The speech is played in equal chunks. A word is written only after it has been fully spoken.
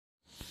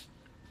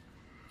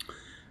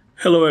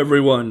Hello,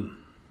 everyone.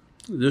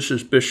 This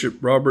is Bishop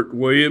Robert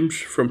Williams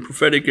from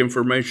Prophetic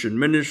Information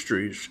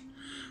Ministries,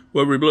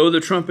 where we blow the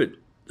trumpet,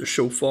 the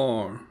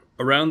shofar,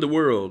 around the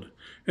world,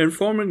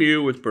 informing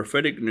you with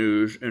prophetic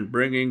news and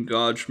bringing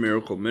God's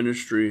miracle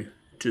ministry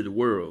to the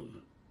world.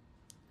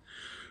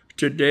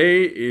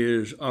 Today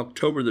is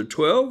October the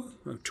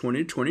 12th of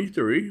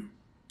 2023.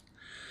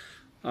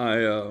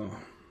 As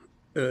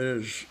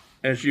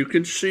you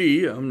can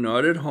see, I'm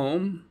not at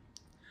home.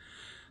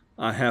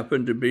 I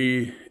happen to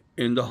be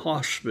in the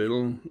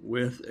hospital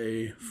with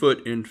a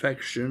foot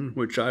infection,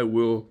 which I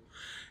will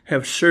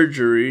have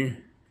surgery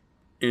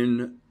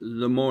in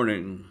the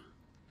morning.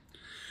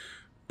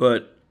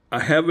 But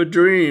I have a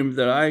dream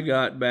that I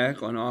got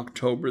back on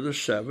October the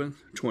 7th,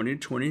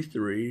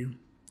 2023,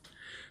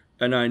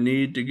 and I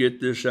need to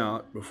get this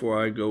out before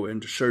I go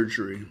into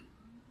surgery.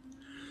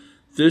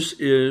 This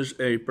is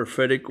a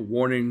prophetic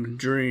warning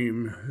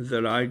dream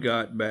that I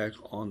got back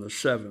on the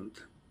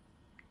 7th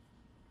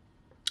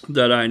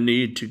that I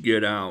need to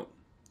get out.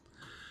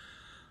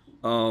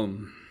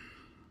 When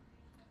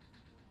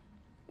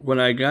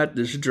I got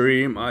this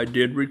dream, I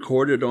did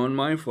record it on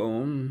my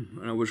phone,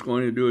 and I was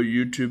going to do a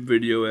YouTube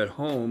video at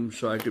home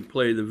so I could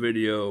play the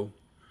video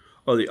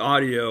or the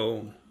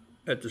audio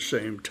at the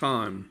same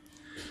time.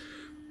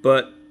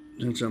 But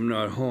since I'm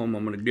not home,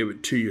 I'm going to give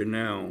it to you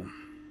now.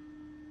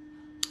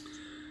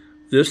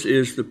 This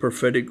is the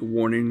prophetic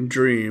warning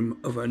dream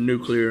of a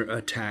nuclear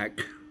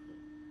attack.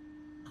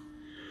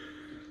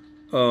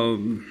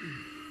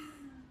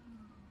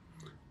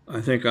 I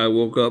think I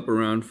woke up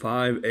around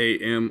 5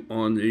 a.m.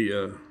 on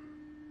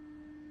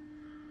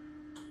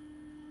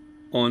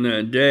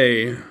that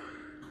day,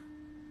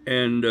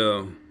 and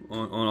on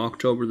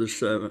October the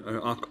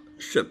 7th,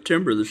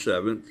 September the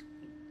 7th,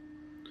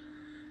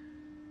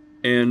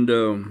 and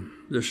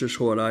this is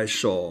what I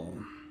saw.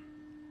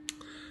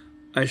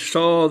 I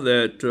saw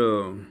that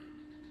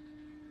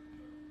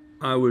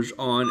I was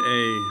on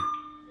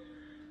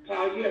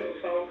Paul, you have a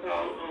phone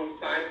call on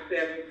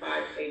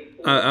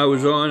 57584. I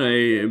was on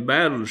a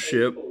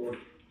battleship,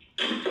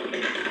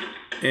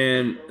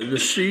 and the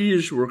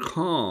seas were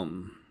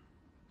calm.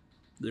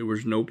 There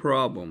was no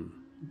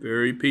problem,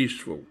 very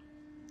peaceful.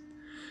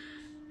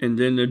 And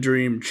then the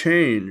dream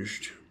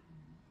changed.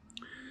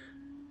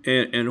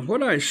 And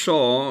what I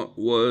saw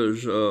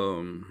was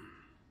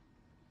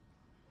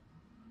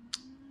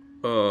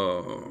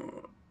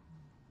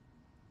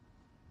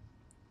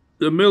the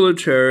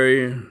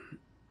military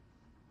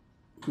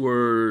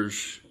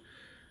was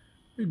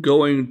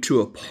going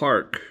to a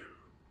park,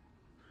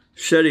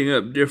 setting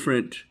up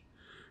different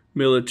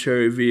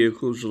military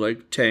vehicles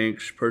like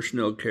tanks,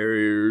 personnel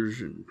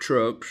carriers, and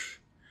trucks.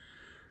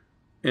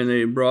 And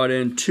they brought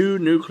in 2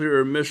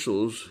 nuclear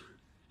missiles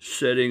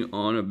sitting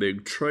on a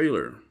big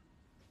trailer.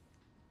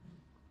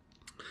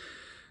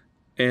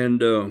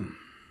 And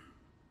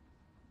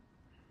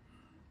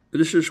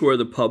this is where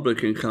the public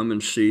can come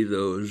and see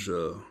those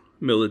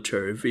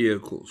military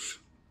vehicles.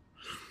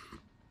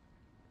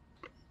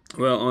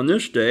 Well, on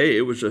this day,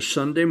 it was a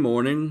Sunday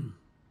morning,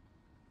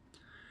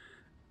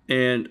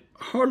 and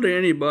hardly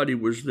anybody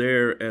was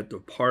there at the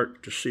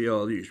park to see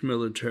all these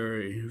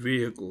military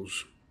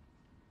vehicles.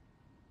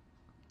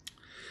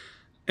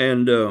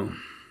 And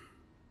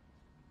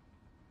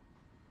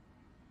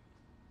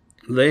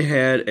they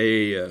had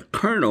a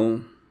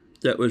colonel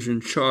that was in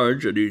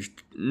charge of these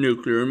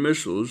nuclear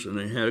missiles, and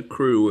they had a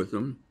crew with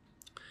them.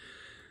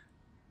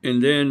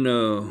 And then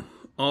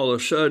all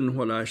of a sudden,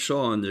 what I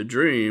saw in the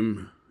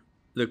dream,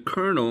 the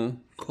colonel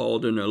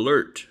called an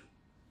alert.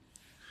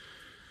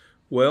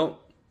 Well,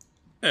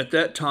 at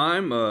that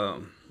time,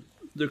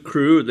 the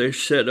crew, they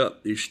set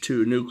up these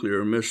 2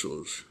 nuclear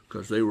missiles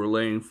because they were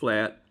laying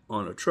flat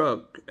on a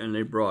truck, and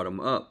they brought them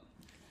up.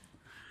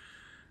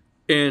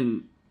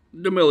 And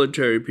the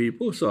military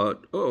people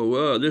thought, oh,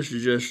 well, this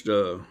is just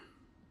a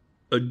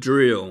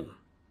drill.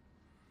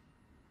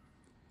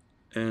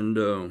 And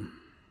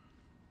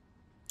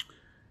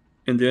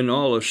then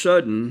all of a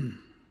sudden,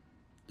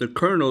 the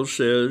colonel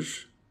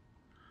says,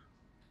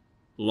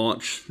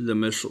 launch the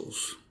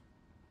missiles.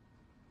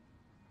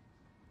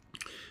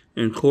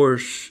 And of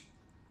course,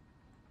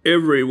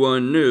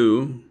 everyone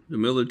knew, the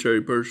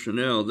military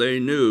personnel, they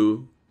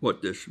knew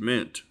what this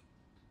meant.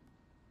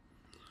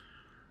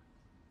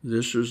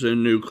 This was a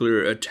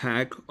nuclear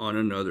attack on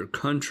another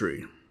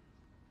country.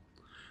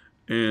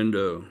 And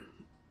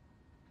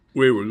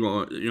we were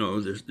going,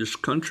 this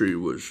country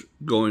was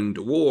going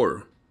to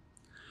war.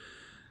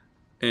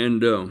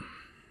 And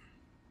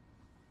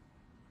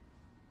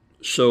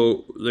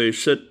so they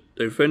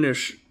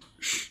finished,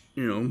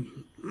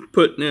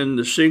 putting in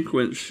the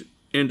sequence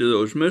into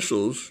those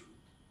missiles,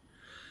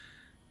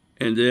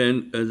 and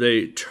then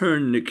they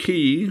turned the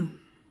key,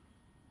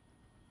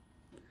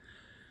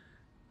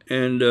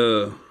 and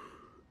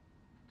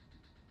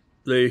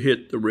they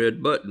hit the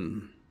red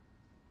button.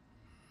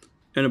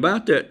 And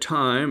about that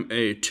time,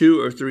 a 2-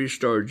 or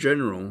 3-star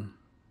general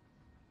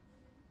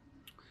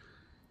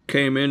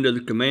came into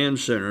the command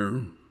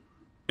center,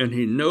 and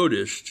he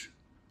noticed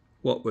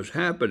what was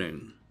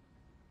happening.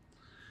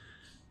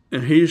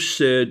 And he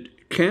said,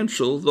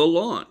 cancel the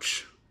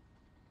launch.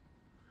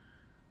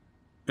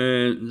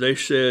 And they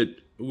said,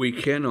 we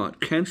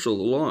cannot cancel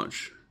the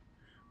launch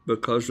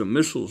because the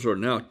missiles are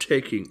now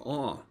taking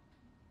off.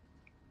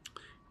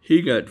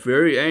 He got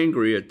very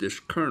angry at this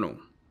colonel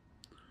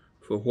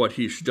for what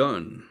he's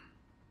done.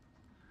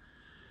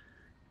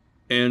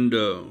 And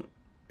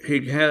he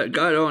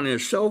got on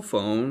his cell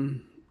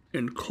phone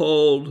and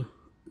called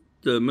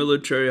the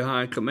military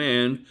high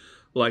command,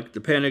 like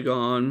the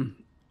Pentagon,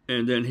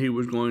 and then he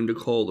was going to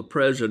call the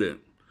president,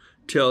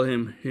 tell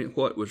him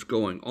what was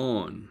going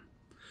on.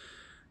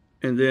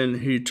 And then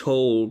he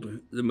told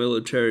the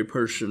military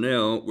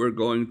personnel, we're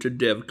going to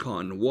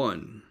DEFCON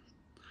 1.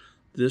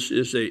 This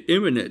is an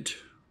imminent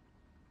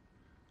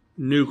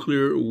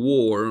nuclear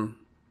war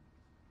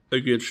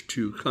against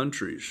two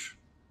countries.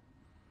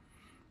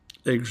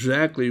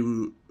 Exactly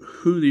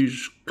who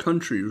these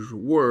countries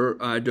were,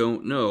 I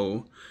don't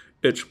know.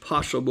 It's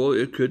possible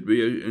it could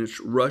be it's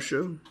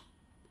Russia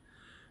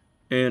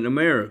and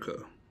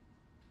America,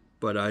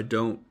 but I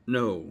don't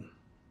know.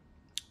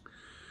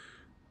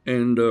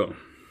 And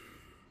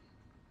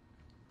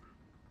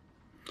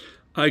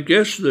I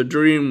guess the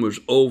dream was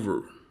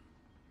over.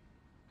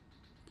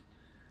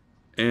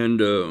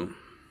 And,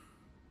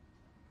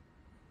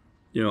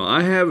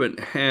 I haven't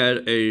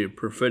had a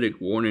prophetic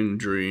warning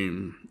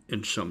dream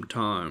in some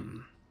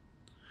time.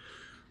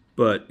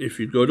 But if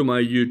you go to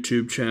my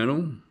YouTube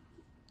channel,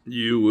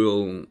 you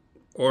will,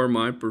 or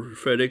my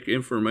Prophetic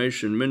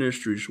Information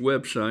Ministries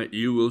website,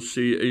 you will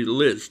see a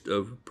list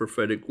of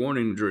prophetic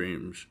warning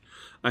dreams.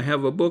 I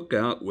have a book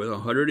out with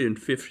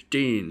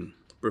 115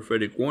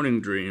 prophetic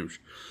warning dreams.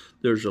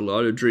 There's a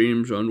lot of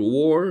dreams on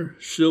war,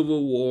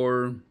 civil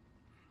war,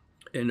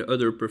 and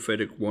other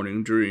prophetic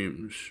warning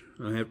dreams.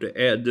 I have to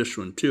add this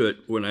one to it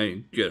when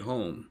I get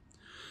home.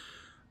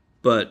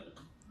 But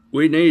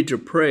we need to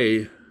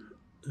pray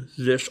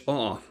this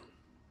off.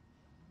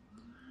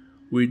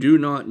 We do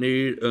not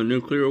need a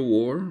nuclear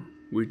war.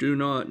 We do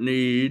not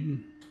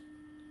need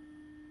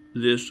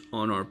this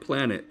on our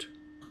planet.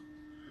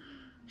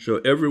 So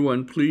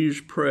everyone,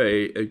 please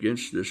pray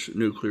against this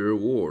nuclear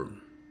war.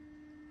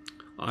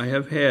 I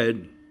have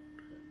had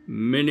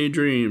many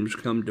dreams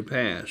come to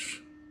pass,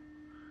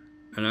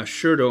 and I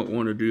sure don't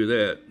want to do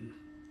that,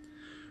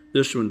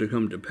 this one to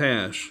come to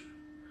pass.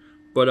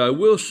 But I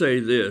will say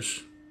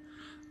this.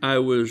 I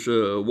was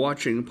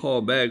watching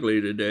Paul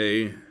Bagley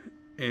today,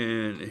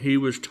 and he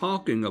was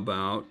talking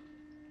about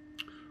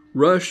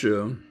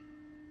Russia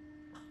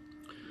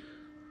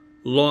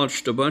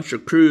launched a bunch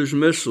of cruise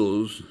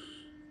missiles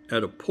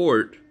at a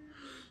port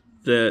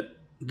that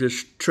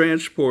this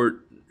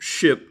transport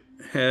ship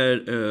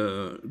had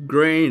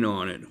grain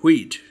on it,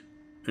 wheat,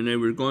 and they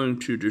were going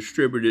to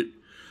distribute it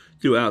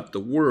throughout the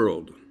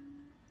world.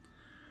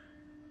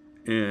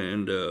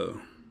 And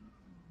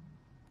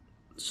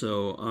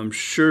so I'm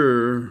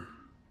sure,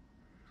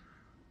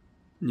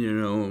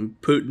 Putin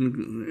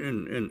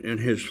and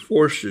his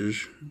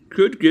forces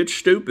could get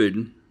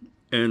stupid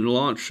and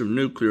launch some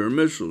nuclear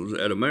missiles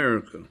at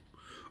America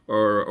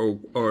or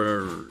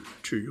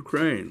to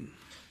Ukraine.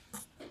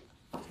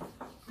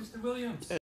 Mr. Williams.